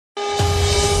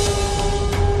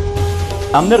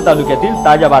जामनेर तालुक्यातील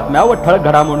ताज्या बातम्या व ठळक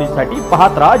घडामोडींसाठी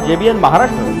पाहत राहा JBN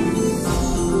महाराष्ट्र।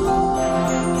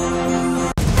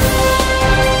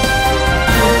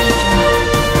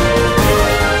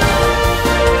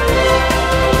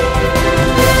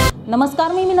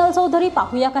 नमस्कार, मी मिनल चौधरी।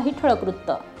 पाहूया काही ठळक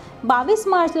वृत्त। 22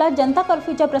 मार्चला जनता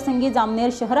कर्फ्यूच्या प्रसंगी जामनेर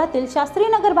शहरातील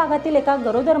शास्त्रीनगर भागातील एका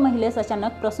गरोदर महिलेस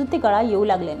अचानक प्रसूतिकळा येऊ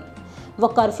लागल्याने व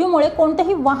कर्फ्यूमुळे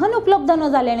कोणतेही वाहन उपलब्ध न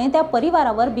झाल्याने त्या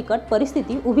परिवारावर बिकट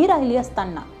परिस्थिती उभी राहिली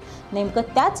असताना नेमकं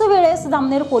त्याच वेळेस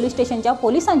जामनेर पोलीस स्टेशनच्या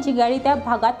पोलिसांची गाडी त्या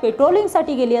भागात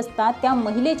पेट्रोलिंगसाठी गेली असता त्या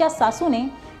महिलेच्या सासूने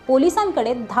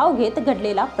पोलिसांकडे धाव घेत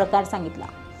घडलेला प्रकार सांगितला।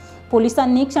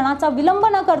 पोलिसांनी क्षणाचा विलंब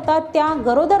न करता त्या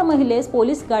गरोदर महिलेस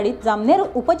पोलीस गाडीत जामनेर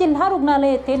उपजिल्हा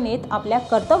रुग्णालय येथे नेत आपल्या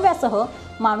कर्तव्यासह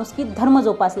माणुसकी धर्म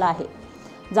जोपासला आहे।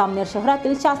 जामनेर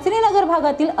शहरातील शास्त्रीनगर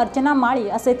भागातील अर्चना माळी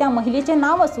असे त्या महिलेचे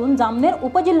नाव असून जामनेर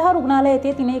उपजिल्हा रुग्णालय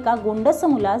येथे तिने एका गोंडस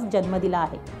मुलास जन्म दिला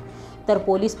आहे। तर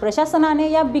पोलीस प्रशासनाने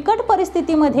या बिकट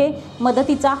परिस्थितीमध्ये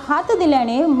मदतीचा हात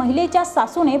दिल्याने महिलेच्या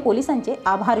सासूने पोलिसांचे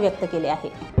आभार व्यक्त केले आहे।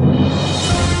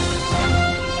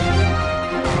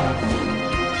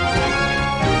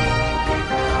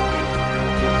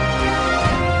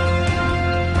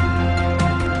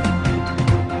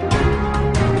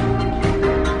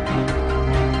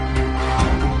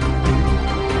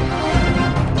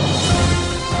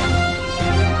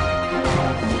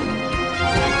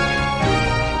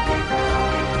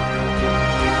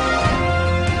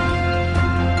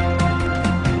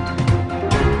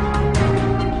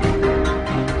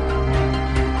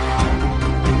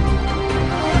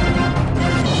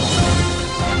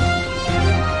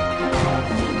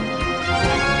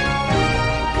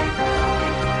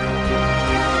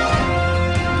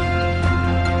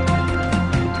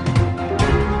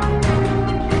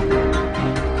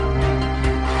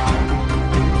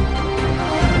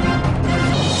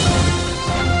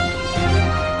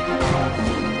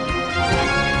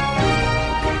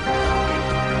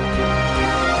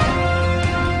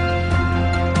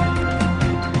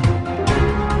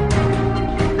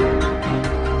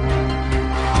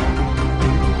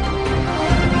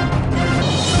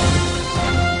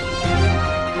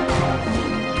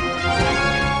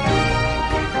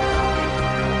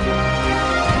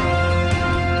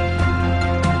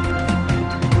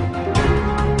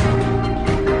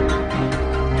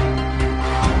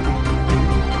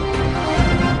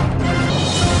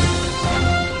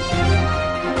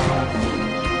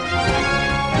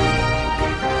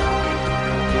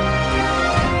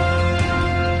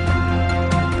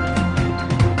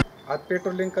 आज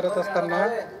पेट्रोलिंग करत असताना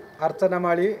अर्चना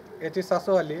माळी याची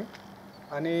सासू आली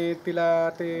आणि तिला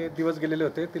ते दिवस गेलेले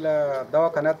होते, तिला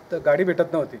दवाखान्यात गाडी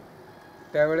भेटत नव्हती।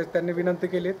 त्यावेळेस त्यांनी विनंती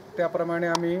केली, त्याप्रमाणे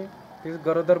आम्ही ती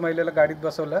गरोदर महिलेला गाडीत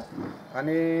बसवलं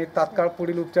आणि तात्काळ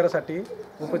पुढील उपचारासाठी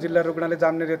उपजिल्हा रुग्णालय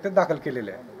जामनेर येथे दाखल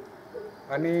केलेले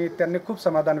आहे। आणि त्यांनी खूप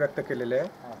समाधान व्यक्त केलेले आहे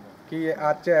की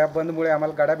आजच्या या बंदमुळे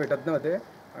आम्हाला गाड्या भेटत नव्हते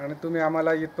आणि तुम्ही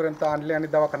आम्हाला इथपर्यंत आणले आणि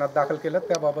दवाखान्यात दाखल केलं,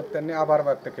 त्याबाबत त्यांनी आभार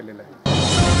व्यक्त केलेले आहे।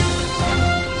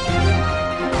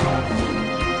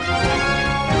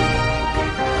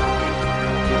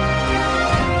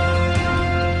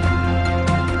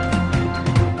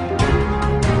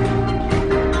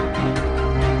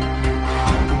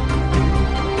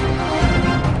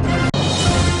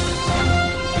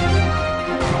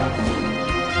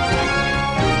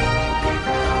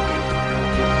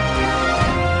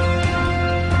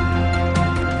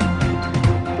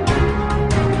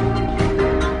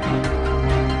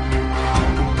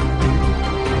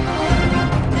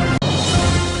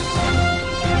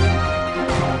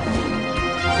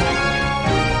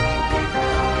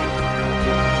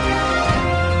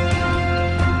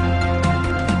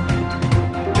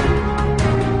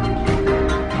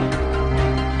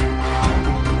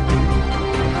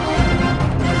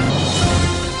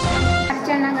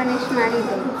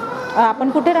 आपण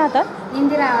कुठे राहतात?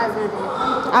 इंदिरा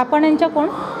आवाज। आपण यांच्या कोण?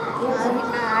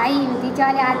 आई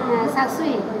तिच्यावाली सासू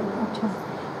आहे। अच्छा,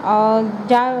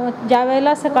 ज्या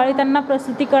वेळेला सकाळी त्यांना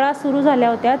प्रसूतिकळा सुरू झाल्या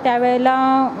होत्या त्यावेळेला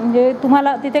म्हणजे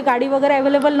तुम्हाला तिथे गाडी वगैरे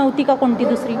अवेलेबल नव्हती का कोणती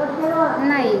दुसरी?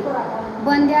 नाही,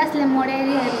 बंदी असल्यामुळे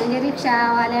म्हणजे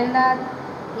रिक्षावाल्यांना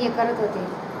हे करत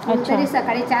होते। तरी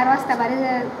सकाळी 4 वाजता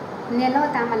बाहेर नेलं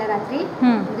होतं आम्हाला रात्री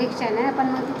रिक्षाने, पण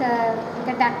मग तिथं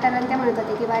त्या डॉक्टरांनी ते म्हणत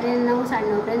होते की बारे 9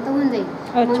 साडे 9 पर्यंत होऊन जाईल।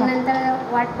 मग नंतर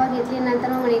वाट बघितली, नंतर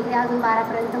मग म्हणे की अजून 12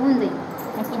 पर्यंत होऊन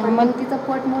जाईल। मग तिचं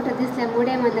पोट मोठं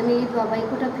दिसल्यामुळे म्हणलं मी बाबाई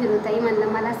कुठं फिरू ताई,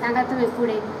 म्हणलं मला सांगा तुम्ही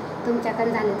पुढे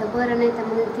तुमच्याकडे झाले तर बरं, नाही तर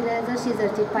मग तिला जर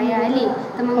शिजरची पाय आली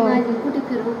तर मग माझी कुठे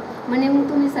फिरू म्हणे, मग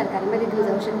तुम्ही सरकारमध्ये घेऊन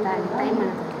जाऊ शकता ताई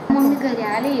म्हणत होते। मग मी घरी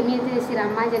आली, मी ते श्रीराम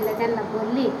महाजनला त्यांना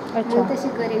बोलली, मग तशी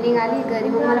घरी निघाली. घरी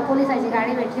मग मला पोलिसाची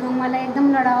गाडी भेटली. मग मला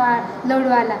एकदम लढू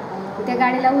आला. त्या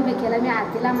गाडीला उभी केलं मी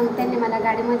हातीला. मग त्यांनी मला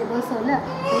गाडीमध्ये बसवलं,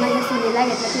 माझ्या सुनेला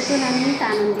घेतलं तिथून आणि मी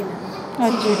आणून दिलं.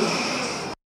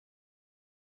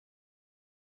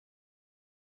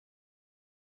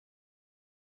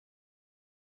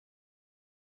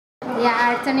 या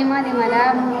अडचणीमध्ये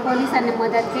मला पोलिसांनी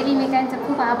मदत केली. मी त्यांचे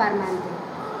खूप आभार मानते.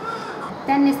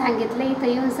 त्यांनी सांगितलं इथं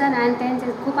येऊन सण, आणि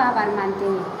त्यांचे खूप आभार मानते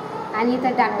मी. आणि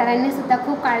इथं डॉक्टरांनी सुद्धा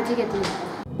खूप काळजी घेतली.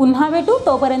 पुन्हा भेटू,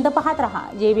 तोपर्यंत पाहत रहा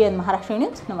JBN महाराष्ट्र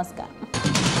न्यूज. नमस्कार.